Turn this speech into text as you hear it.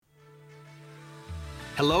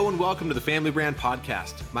Hello and welcome to the Family Brand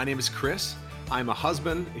Podcast. My name is Chris. I'm a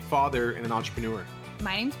husband, a father, and an entrepreneur.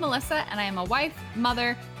 My name's Melissa, and I am a wife,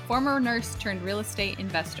 mother, former nurse turned real estate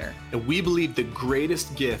investor. And we believe the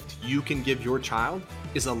greatest gift you can give your child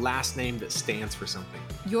is a last name that stands for something.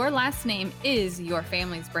 Your last name is your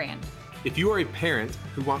family's brand. If you are a parent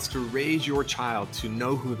who wants to raise your child to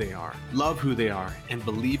know who they are, love who they are, and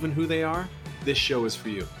believe in who they are, this show is for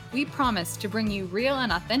you. We promise to bring you real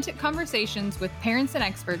and authentic conversations with parents and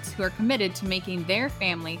experts who are committed to making their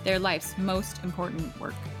family their life's most important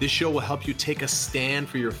work. This show will help you take a stand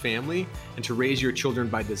for your family and to raise your children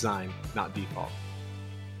by design, not default.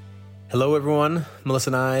 Hello, everyone. Melissa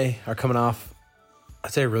and I are coming off,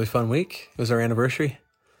 I'd say, a really fun week. It was our anniversary.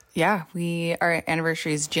 Yeah, our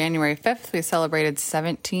anniversary is January 5th. We celebrated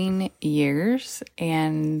 17 years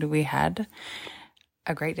and we had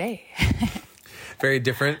a great day. Very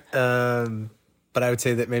different, but I would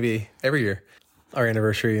say that maybe every year our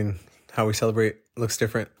anniversary and how we celebrate looks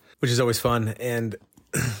different, which is always fun. And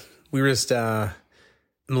we were just,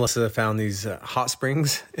 Melissa found these hot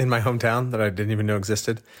springs in my hometown that I didn't even know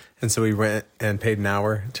existed. And so we went and paid an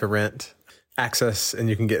hour to rent access, and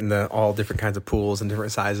you can get into all different kinds of pools and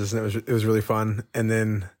different sizes. And it was really fun. And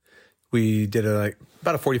then we did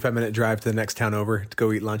about a 45-minute drive to the next town over to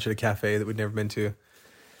go eat lunch at a cafe that we'd never been to.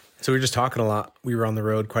 So we were just talking a lot. We were on the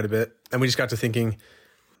road quite a bit. And we just got to thinking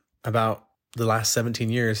about the last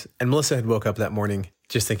 17 years. And Melissa had woke up that morning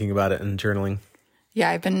just thinking about it and journaling.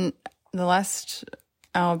 Yeah, I've been the last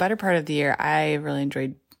better part of the year, I really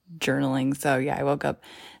enjoyed journaling. So yeah, I woke up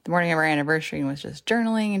the morning of our anniversary and was just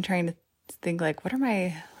journaling and trying to think I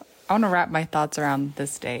want to wrap my thoughts around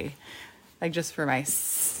this day, just for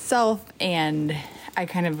myself. And I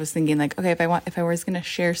kind of was thinking okay, if I was going to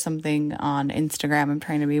share something on Instagram,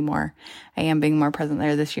 I am being more present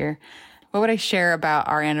there this year. What would I share about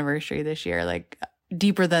our anniversary this year?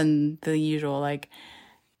 Deeper than the usual,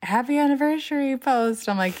 happy anniversary post.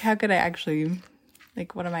 I'm how could I actually,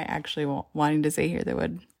 what am I actually wanting to say here that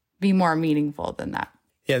would be more meaningful than that?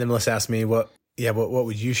 Yeah. Then Melissa asked me, what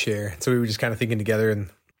would you share? So we were just kind of thinking together. And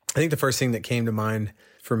I think the first thing that came to mind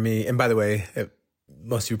for me, and by the way,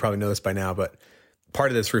 most of you probably know this by now, but part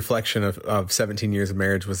of this reflection of 17 years of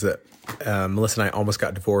marriage was that Melissa and I almost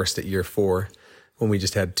got divorced at year 4 when we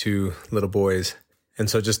just had 2 little boys. And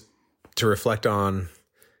so just to reflect on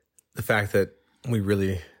the fact that we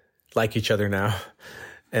really like each other now,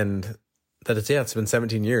 and that it's been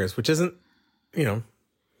 17 years, which isn't,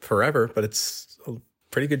 forever, but it's a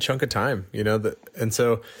pretty good chunk of time, and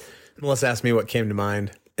so Melissa asked me what came to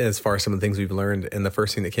mind as far as some of the things we've learned. And the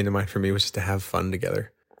first thing that came to mind for me was just to have fun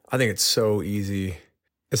together. I think it's so easy,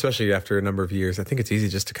 especially after a number of years. I think it's easy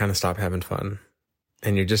just to kind of stop having fun,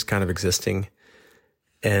 and you're just kind of existing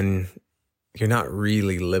and you're not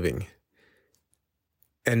really living.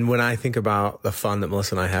 And when I think about the fun that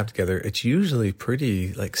Melissa and I have together, it's usually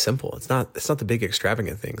pretty simple. It's not the big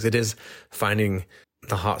extravagant things. It is finding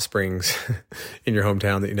the hot springs in your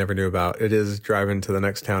hometown that you never knew about. It is driving to the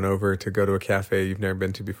next town over to go to a cafe you've never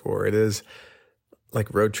been to before. It is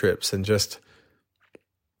road trips and just,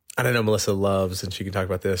 I don't know, Melissa loves, and she can talk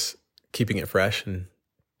about this, keeping it fresh. And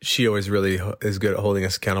she always really is good at holding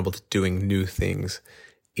us accountable to doing new things,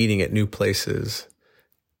 eating at new places,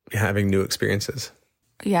 having new experiences.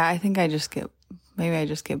 Yeah, I think I just get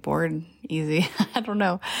bored easy. I don't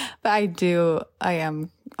know. But I am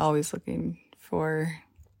always looking for,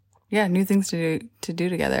 new things to do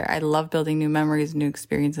together. I love building new memories, new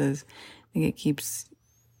experiences. I think it keeps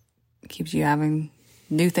you having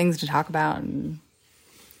new things to talk about and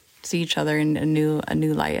see each other in a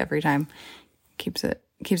new light every time. Keeps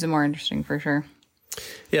it more interesting for sure.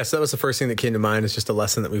 Yeah, so that was the first thing that came to mind. Is just a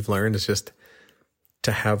lesson that we've learned is just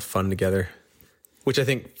to have fun together, which I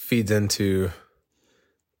think feeds into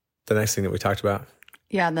the next thing that we talked about.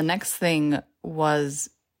 Yeah, the next thing was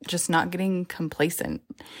just not getting complacent,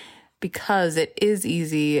 because it is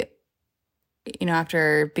easy,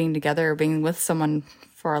 after being together or being with someone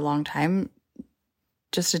for a long time,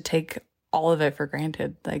 just to take all of it for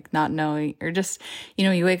granted, not knowing, or just,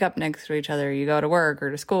 you wake up next to each other, you go to work or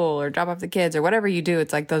to school or drop off the kids or whatever you do.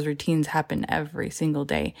 It's those routines happen every single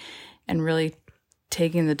day, and really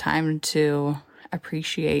taking the time to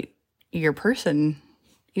appreciate your person,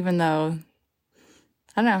 even though,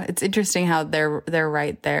 I don't know, it's interesting how they're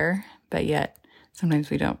right there, but yet sometimes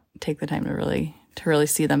we don't take the time to really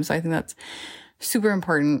see them. So I think that's super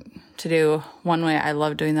important to do. One way I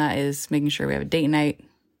love doing that is making sure we have a date night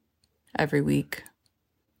every week.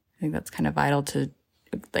 I think that's kind of vital to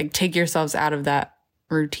take yourselves out of that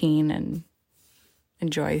routine and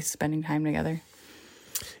enjoy spending time together.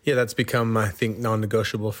 Yeah, that's become, I think,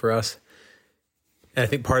 non-negotiable for us. And I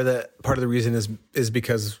think part of the reason is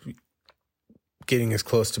because getting as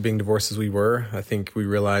close to being divorced as we were, I think we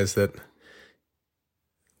realized that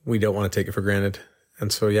we don't want to take it for granted.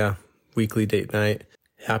 And so, yeah, weekly date night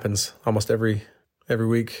happens almost every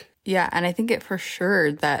week. Yeah. And I think it for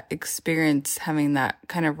sure, that experience, having that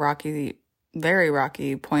kind of very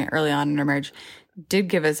rocky point early on in our marriage, did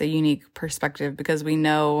give us a unique perspective, because we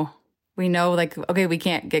know like, okay, we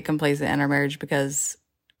can't get complacent in our marriage because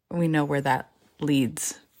we know where that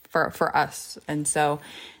leads for us. And so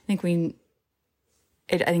I think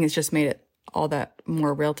I think it's just made it all that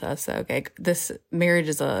more real to us. So, okay, this marriage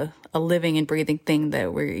is a living and breathing thing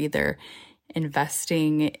that we're either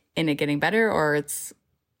investing in it getting better, or it's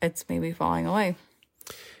maybe falling away.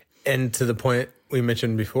 And to the point we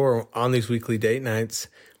mentioned before, on these weekly date nights,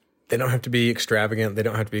 they don't have to be extravagant. They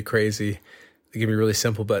don't have to be crazy. They can be really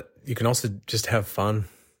simple, but you can also just have fun,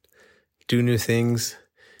 do new things,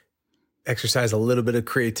 exercise a little bit of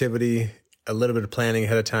creativity, a little bit of planning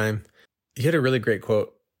ahead of time. You had a really great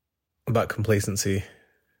quote about complacency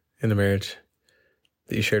in the marriage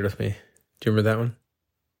that you shared with me. Do you remember that one?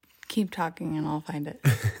 Keep talking and I'll find it.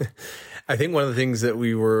 I think one of the things that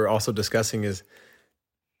we were also discussing is,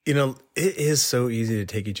 it is so easy to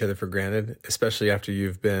take each other for granted, especially after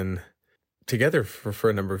you've been together for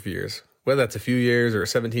a number of years, whether that's a few years or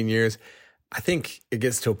 17 years. I think it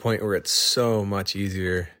gets to a point where it's so much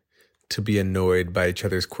easier to be annoyed by each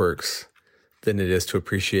other's quirks than it is to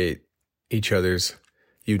appreciate each other's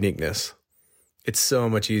uniqueness. It's so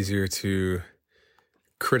much easier to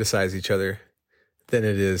criticize each other than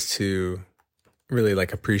it is to really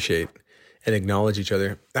appreciate and acknowledge each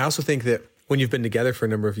other. I also think that when you've been together for a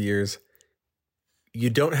number of years, you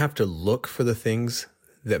don't have to look for the things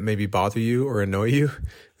that maybe bother you or annoy you.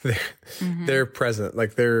 They're present,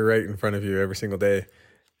 they're right in front of you every single day.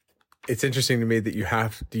 It's interesting to me that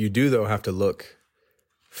you do have to look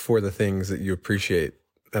for the things that you appreciate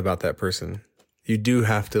about that person. You do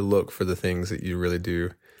have to look for the things that you really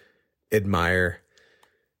do admire,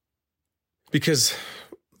 because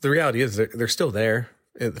the reality is they're still there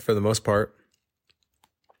for the most part,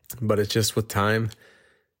 but it's just with time,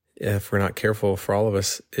 if we're not careful, for all of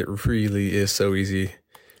us, it really is so easy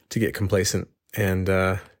to get complacent and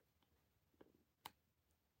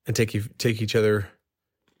take each other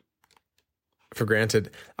for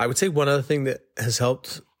granted. I would say one other thing that has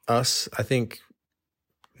helped us, I think,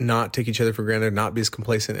 not take each other for granted, not be as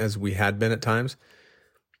complacent as we had been at times,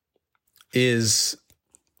 is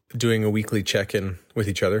doing a weekly check-in with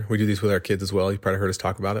each other. We do these with our kids as well. You probably heard us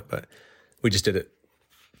talk about it, but we just did it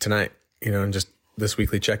tonight, and just this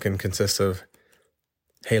weekly check-in consists of,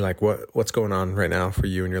 hey, what's going on right now for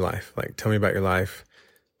you in your life? Tell me about your life.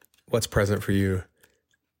 What's present for you?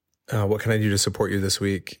 What can I do to support you this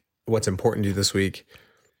week? What's important to you this week?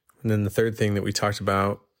 And then the third thing that we talked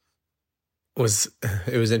about was,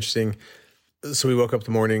 it was interesting. So we woke up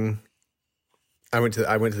the morning. I went to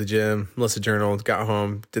the gym. Melissa journaled, got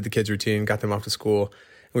home, did the kids' routine, got them off to school.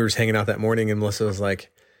 We were just hanging out that morning, and Melissa was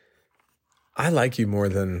like, I like you more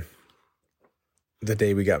than the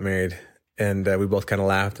day we got married. And we both kind of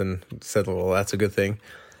laughed and said, well, that's a good thing.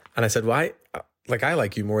 And I said, well, I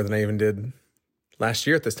like you more than I even did last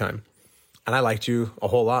year at this time. And I liked you a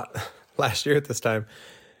whole lot last year at this time.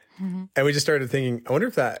 Mm-hmm. And we just started thinking, I wonder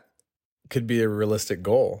if that could be a realistic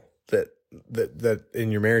goal, that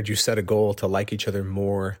in your marriage, you set a goal to like each other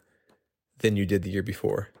more than you did the year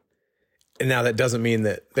before. And now that doesn't mean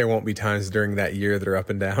that there won't be times during that year that are up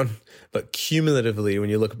and down, but cumulatively, when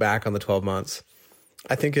you look back on the 12 months,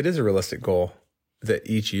 I think it is a realistic goal that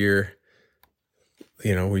each year,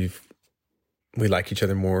 we like each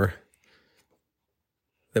other more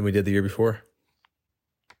than we did the year before.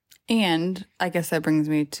 And I guess that brings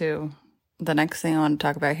me to the next thing I want to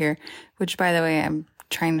talk about here, which, by the way, I'm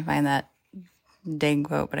trying to find that dang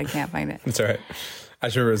quote, but I can't find it. It's all right. I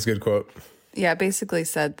just remember it's a good quote. Yeah, it basically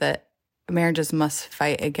said that marriages must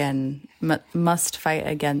fight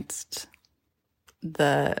against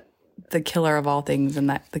the killer of all things, and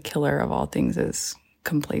that the killer of all things is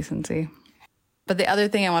complacency. But the other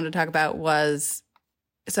thing I wanted to talk about was,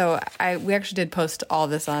 we actually did post all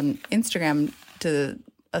this on Instagram to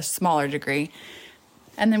a smaller degree,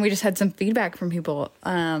 and then we just had some feedback from people.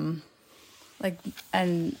 And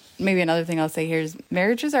maybe another thing I'll say here is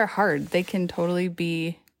marriages are hard. They can totally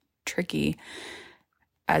be tricky,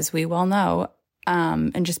 as we well know.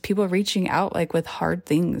 And just people reaching out with hard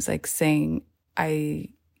things, saying, I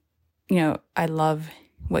love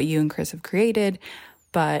what you and Chris have created,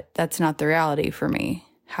 but that's not the reality for me.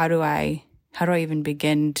 How do I even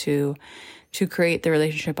begin to create the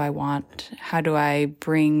relationship I want? How do I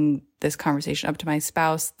bring this conversation up to my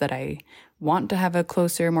spouse that I want to have a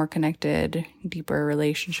closer, more connected, deeper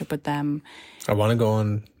relationship with them. I want to go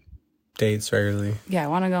on dates regularly. Yeah, I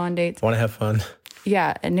want to go on dates. I want to have fun.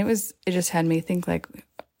 Yeah, and it just had me think like,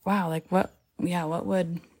 wow, like what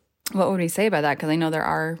would we say about that? Because I know there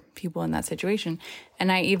are people in that situation. And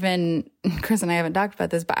Chris and I haven't talked about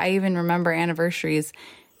this, but I even remember anniversaries,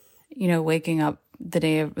 waking up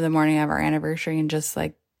the morning of our anniversary and just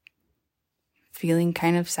like feeling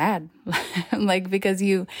kind of sad. Like, because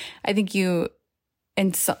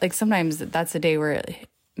sometimes that's a day where it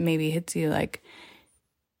maybe hits you like,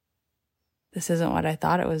 this isn't what I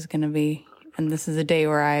thought it was going to be. And this is a day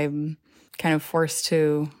where I'm kind of forced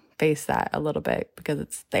to face that a little bit because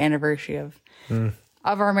it's the anniversary of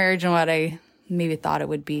our marriage and what I maybe thought it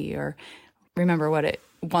would be, or remember what it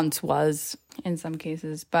once was in some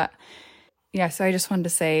cases. But yeah, so I just wanted to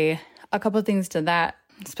say a couple of things to that.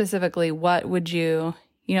 Specifically, what would you,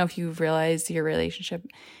 if you realize your relationship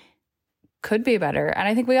could be better, and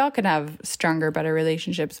I think we all could have stronger, better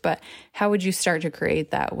relationships, but how would you start to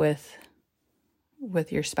create that with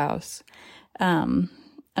your spouse? And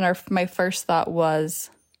my first thought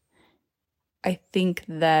was, I think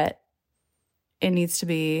that it needs to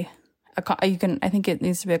be a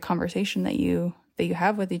conversation that you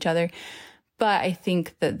have with each other. But I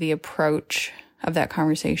think that the approach of that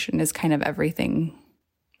conversation is kind of everything,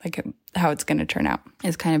 like how it's going to turn out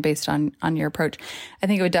is kind of based on your approach. I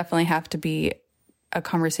think it would definitely have to be a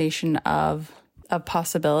conversation of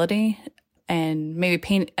possibility and maybe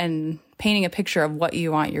painting a picture of what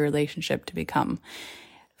you want your relationship to become.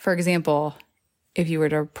 For example, if you were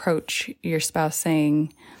to approach your spouse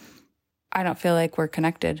saying, I don't feel like we're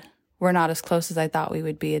connected. We're not as close as I thought we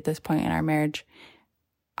would be at this point in our marriage.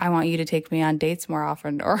 I want you to take me on dates more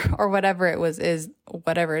often, or whatever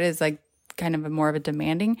it is, like kind of more of a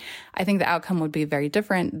demanding. I think the outcome would be very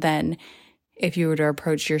different than if you were to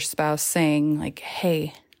approach your spouse saying like,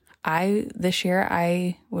 hey, this year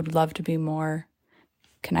I would love to be more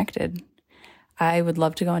connected. I would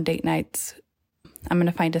love to go on date nights. I'm going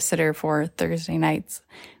to find a sitter for Thursday nights.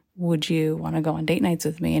 Would you want to go on date nights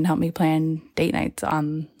with me and help me plan date nights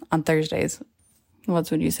on Thursdays?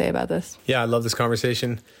 What would you say about this? Yeah, I love this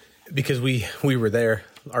conversation because we were there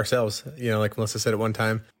ourselves, like Melissa said at one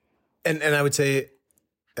time. And I would say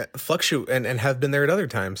fluctuate and have been there at other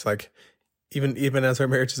times. Like even as our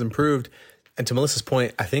marriage has improved. And to Melissa's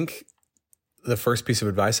point, I think the first piece of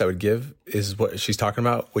advice I would give is what she's talking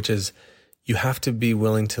about, which is you have to be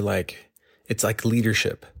willing to it's like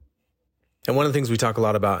leadership. And one of the things we talk a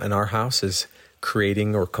lot about in our house is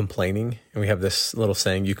creating or complaining. And we have this little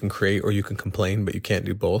saying, you can create or you can complain, but you can't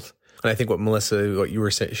do both. And I think what you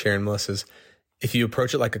were sharing, Melissa, is if you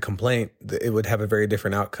approach it like a complaint, it would have a very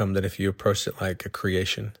different outcome than if you approached it like a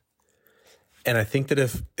creation. And I think that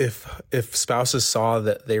if spouses saw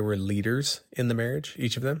that they were leaders in the marriage,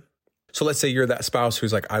 each of them. So let's say you're that spouse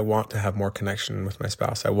who's like, I want to have more connection with my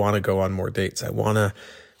spouse. I want to go on more dates. I want to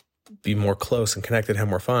be more close and connected, have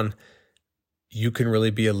more fun. You can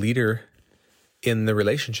really be a leader in the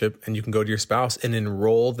relationship, and you can go to your spouse and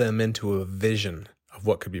enroll them into a vision of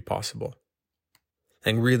what could be possible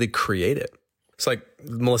and really create it. It's like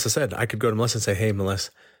Melissa said, I could go to Melissa and say, hey,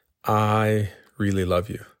 Melissa, I really love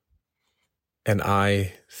you. And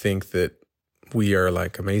I think that we are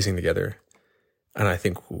like amazing together. And I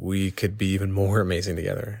think we could be even more amazing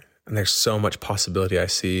together. And there's so much possibility I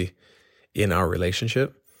see in our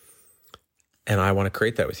relationship. And I want to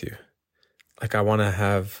create that with you. Like I want to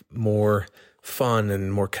have more fun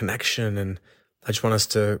and more connection. And I just want us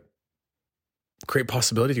to create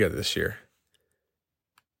possibility together this year.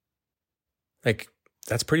 Like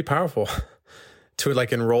that's pretty powerful to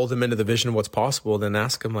like enroll them into the vision of what's possible. Then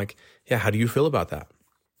ask them like, yeah, how do you feel about that?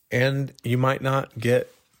 And you might not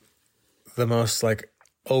get the most like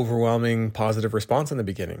overwhelming positive response in the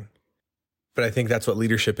beginning. But I think that's what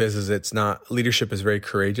leadership is leadership is very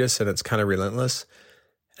courageous and it's kind of relentless.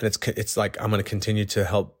 And it's like, I'm going to continue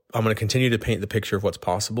to paint the picture of what's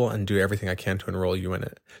possible and do everything I can to enroll you in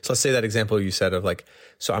it. So let's say that example you said of like,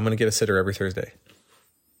 so I'm going to get a sitter every Thursday.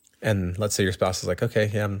 And let's say your spouse is like, okay,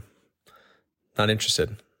 yeah, I'm not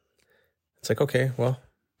interested. It's like, okay, well,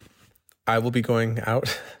 I will be going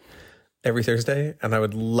out every Thursday and I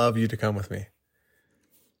would love you to come with me.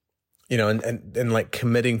 And like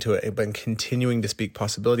committing to it, but continuing to speak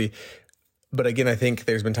possibility. But again, I think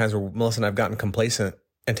there's been times where Melissa and I've gotten complacent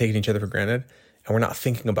and taken each other for granted, and we're not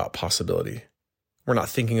thinking about possibility. We're not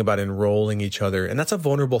thinking about enrolling each other. And that's a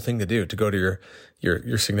vulnerable thing to do, to go to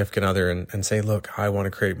your significant other and say, look, I want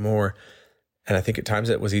to create more. And I think at times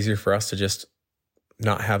it was easier for us to just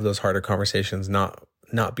not have those harder conversations,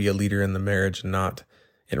 not be a leader in the marriage and not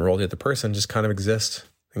enroll the other person, just kind of exist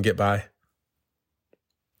and get by.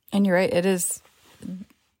 And you're right. It is,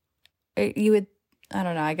 you would, I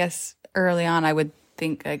don't know, I guess early on I would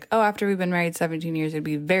think like, oh, after we've been married 17 years, it'd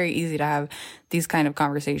be very easy to have these kind of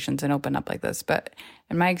conversations and open up like this. But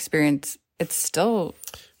in my experience, it's still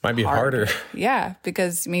might be harder. Yeah,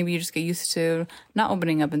 because maybe you just get used to not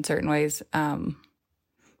opening up in certain ways. So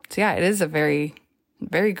yeah, it is a very,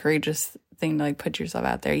 very courageous thing to like put yourself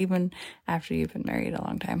out there, even after you've been married a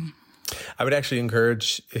long time. I would actually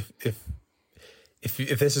encourage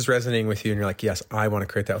if this is resonating with you and you're like, yes, I want to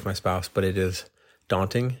create that with my spouse, but it is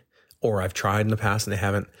daunting, or I've tried in the past and they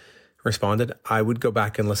haven't responded, I would go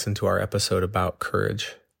back and listen to our episode about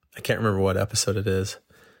courage. I can't remember what episode it is,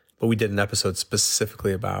 but we did an episode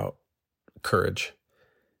specifically about courage.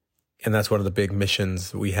 And that's one of the big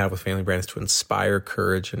missions we have with Family Brand, is to inspire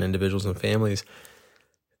courage in individuals and families.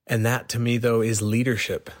 And that to me, though, is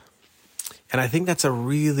leadership. And I think that's a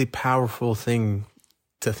really powerful thing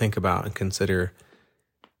to think about and consider,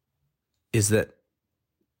 is that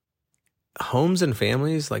homes and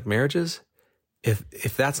families, like marriages,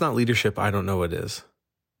 if that's not leadership, I don't know what is.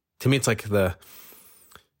 To me, it's like the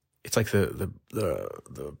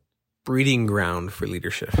breeding ground for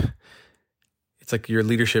leadership. It's like your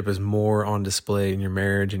leadership is more on display in your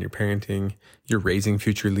marriage and your parenting. You're raising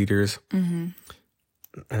future leaders. Mm-hmm.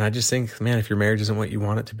 And I just think, man, if your marriage isn't what you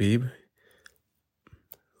want it to be,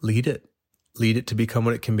 lead it. Lead it to become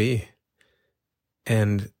what it can be.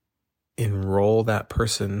 And enroll that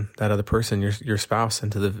person, that other person, your spouse,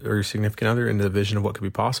 or your significant other, into the vision of what could be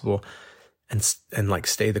possible, and like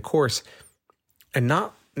stay the course. And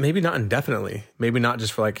maybe not indefinitely, maybe not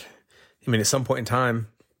just for like, at some point in time,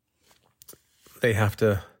 they have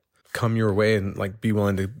to come your way and like be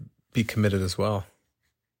willing to be committed as well.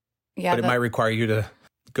 Yeah. But it might require you to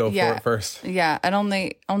go for it first. Yeah. And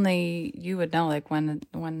only you would know like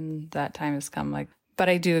when that time has come. Like, but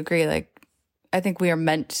I do agree. Like, I think we are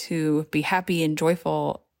meant to be happy and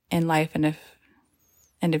joyful in life. And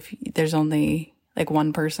if there's only like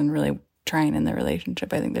one person really trying in the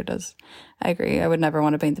relationship, I think I agree. I would never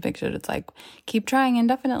want to paint the picture that it's like, keep trying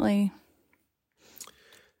indefinitely.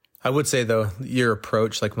 I would say, though, your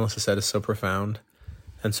approach, like Melissa said, is so profound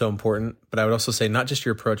and so important. But I would also say not just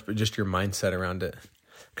your approach, but just your mindset around it.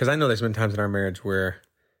 Because I know there's been times in our marriage where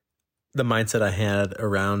the mindset I had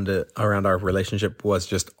around our relationship was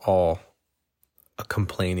just all a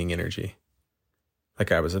complaining energy.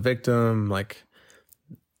 Like I was a victim, like,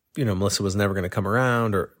 Melissa was never going to come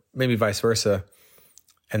around, or maybe vice versa.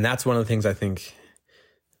 And that's one of the things I think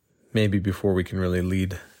maybe before we can really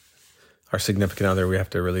lead our significant other, we have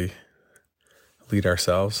to really lead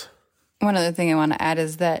ourselves. One other thing I want to add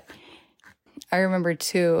is that I remember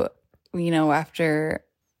too,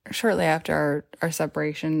 shortly after our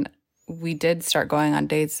separation, we did start going on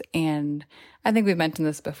dates. And I think we mentioned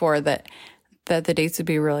this before, that the dates would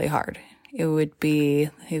be really hard. We'd be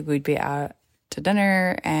out to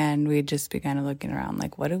dinner and we'd just be kind of looking around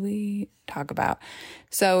like, what do we talk about?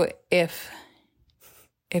 So if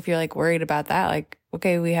you're like worried about that, like,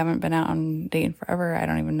 okay, we haven't been out on dating forever. I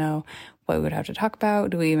don't even know what we would have to talk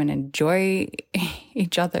about. Do we even enjoy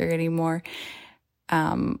each other anymore?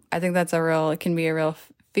 I think that's it can be a real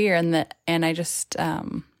fear. And I just, I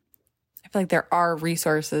feel like there are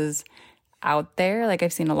resources out there. Like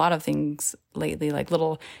I've seen a lot of things lately, like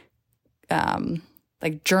little,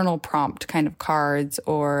 like journal prompt kind of cards,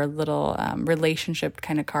 or little relationship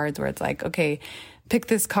kind of cards where it's like, okay, pick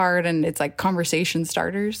this card, and it's like conversation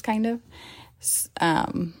starters kind of.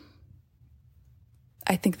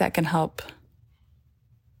 I think that can help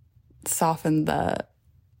soften the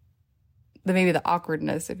maybe the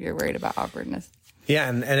awkwardness if you're worried about awkwardness. Yeah,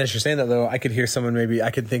 and as you're saying that, though, I could hear someone, maybe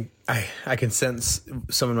I could think, I can sense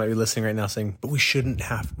someone might be listening right now saying, but we shouldn't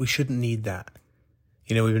need that.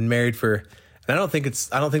 We've been married for, and I don't think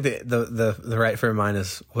the right frame of mind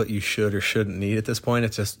is what you should or shouldn't need at this point.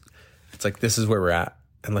 It's like, this is where we're at,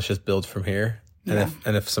 and let's just build from here. Yeah.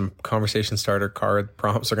 And if some conversation starter card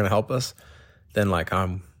prompts are going to help us, then like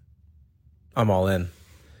I'm all in.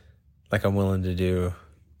 Like I'm willing to do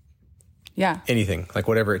anything, like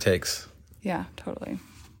whatever it takes. Yeah, totally.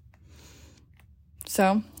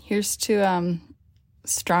 So here's to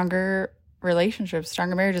stronger relationships,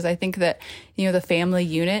 stronger marriages. I think that, the family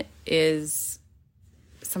unit is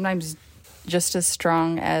sometimes just as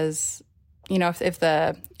strong as, if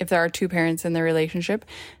there are two parents in the relationship,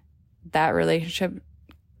 that relationship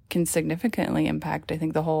can significantly impact, I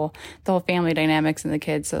think, the whole family dynamics and the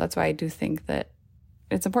kids. So that's why I do think that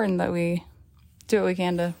it's important that we do what we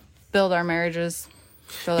can to build our marriages,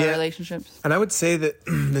 build our relationships. And I would say that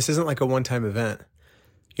this isn't like a one-time event.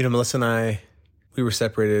 Melissa and I we were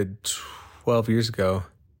separated 12 years ago,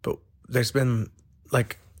 but there's been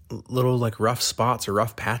like little like rough spots or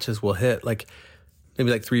rough patches we'll hit. Like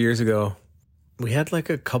maybe like 3 years ago, we had like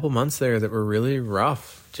a couple months there that were really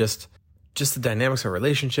rough. Just the dynamics of our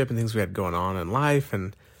relationship and things we had going on in life.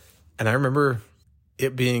 And I remember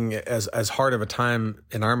it being as hard of a time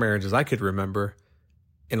in our marriage as I could remember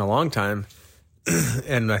in a long time.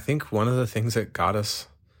 And I think one of the things that got us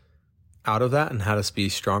out of that and had us be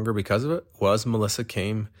stronger because of it was Melissa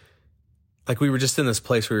came. Like we were just in this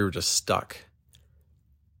place where we were just stuck.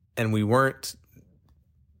 And we weren't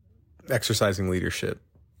exercising leadership.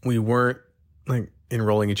 We weren't like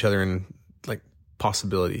enrolling each other in like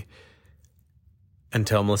possibility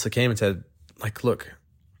until Melissa came and said, like, look,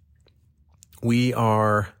 we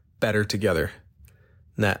are better together.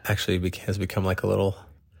 And that actually has become like a little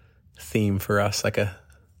theme for us, like a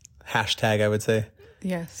hashtag, I would say.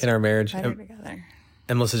 Yes. In our marriage. Better together.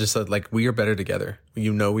 And Melissa just said, like, we are better together.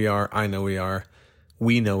 You know we are. I know we are.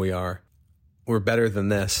 We know we are. We're better than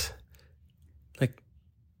this. Like,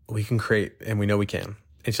 we can create, and we know we can.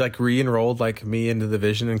 And she like re-enrolled like me into the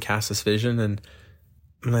vision and cast this vision. And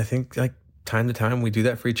I think like time to time we do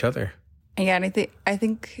that for each other. Yeah, and I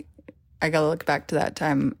think I gotta look back to that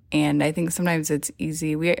time, and I think sometimes it's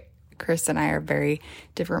easy. Chris and I are very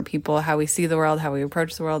different people. How we see the world, how we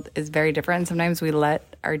approach the world is very different. And sometimes we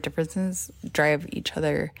let our differences drive each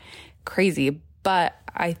other crazy. But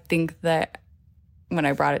I think that when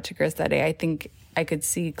I brought it to Chris that day, I think I could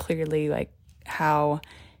see clearly like how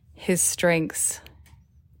his strengths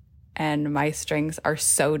and my strengths are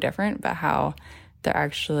so different, but how they're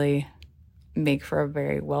actually make for a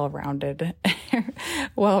very well-rounded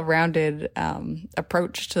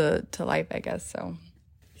approach to life, I guess. So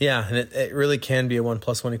yeah, and it really can be a 1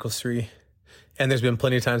 + 1 = 3. And there's been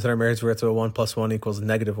plenty of times in our marriage where it's a 1 + 1 =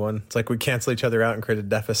 -1. It's like we cancel each other out and create a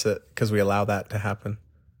deficit because we allow that to happen.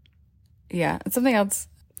 Yeah, and something else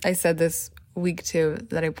I said this week too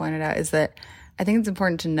that I pointed out is that I think it's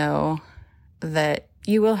important to know that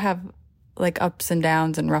you will have like ups and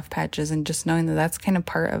downs and rough patches, and just knowing that that's kind of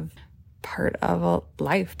part of a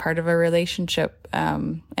life, part of a relationship. I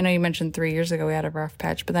know you mentioned 3 years ago we had a rough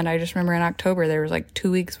patch, but then I just remember in October there was like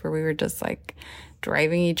 2 weeks where we were just like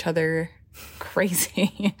driving each other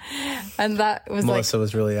crazy. And that was Melissa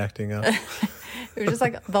was really acting up. It was just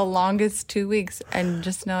like the longest 2 weeks, and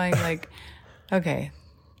just knowing like, okay,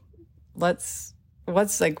 what's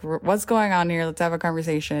going on here? Let's have a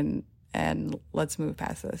conversation and let's move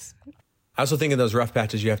past this. I also think in those rough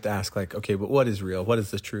patches, you have to ask like, okay, but what is real? What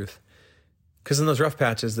is the truth? Because in those rough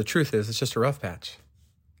patches, the truth is it's just a rough patch.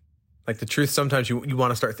 Like the truth, sometimes you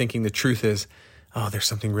want to start thinking the truth is, oh, there's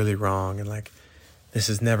something really wrong. And like, this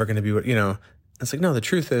is never going to be what, you know, it's like, no, the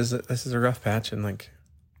truth is that this is a rough patch. And like,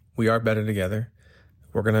 we are better together.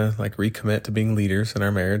 We're going to like recommit to being leaders in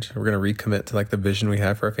our marriage. We're going to recommit to like the vision we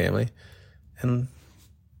have for our family.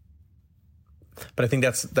 But I think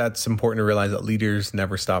that's important to realize that leaders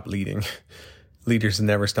never stop leading. Leaders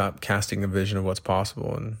never stop casting a vision of what's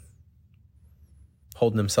possible and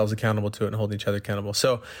holding themselves accountable to it and holding each other accountable.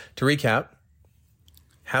 So to recap,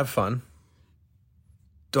 have fun.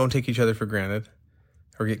 Don't take each other for granted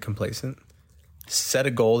or get complacent. Set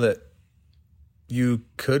a goal that you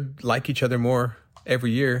could like each other more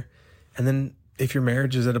every year. And then if your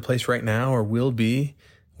marriage is at a place right now or will be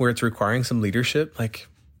where it's requiring some leadership, like,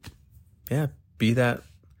 yeah, be that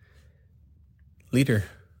leader.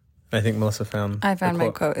 I think Melissa found my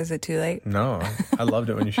quote. Is it too late? No, I loved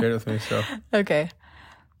it when you shared it with me. So okay,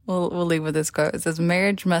 we'll leave with this quote. It says,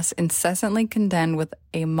 "Marriage must incessantly contend with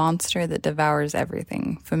a monster that devours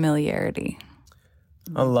everything: familiarity."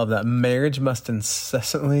 I love that. Marriage must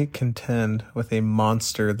incessantly contend with a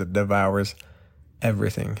monster that devours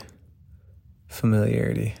everything: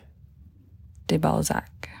 familiarity. De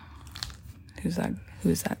Balzac. Who's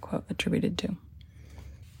that quote attributed to?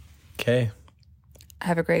 Okay.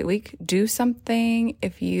 Have a great week. Do something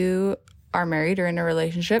if you are married or in a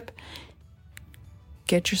relationship.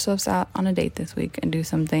 Get yourselves out on a date this week and do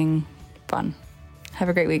something fun. Have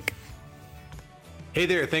a great week. Hey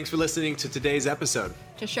there. Thanks for listening to today's episode.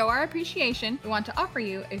 To show our appreciation, we want to offer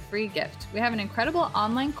you a free gift. We have an incredible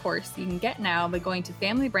online course you can get now by going to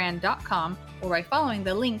familybrand.com or by following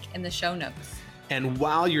the link in the show notes. And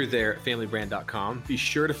while you're there at familybrand.com, be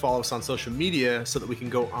sure to follow us on social media so that we can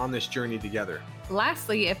go on this journey together.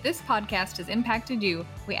 Lastly, if this podcast has impacted you,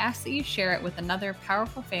 we ask that you share it with another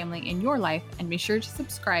powerful family in your life, and be sure to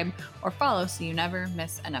subscribe or follow so you never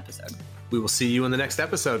miss an episode. We will see you in the next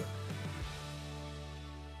episode.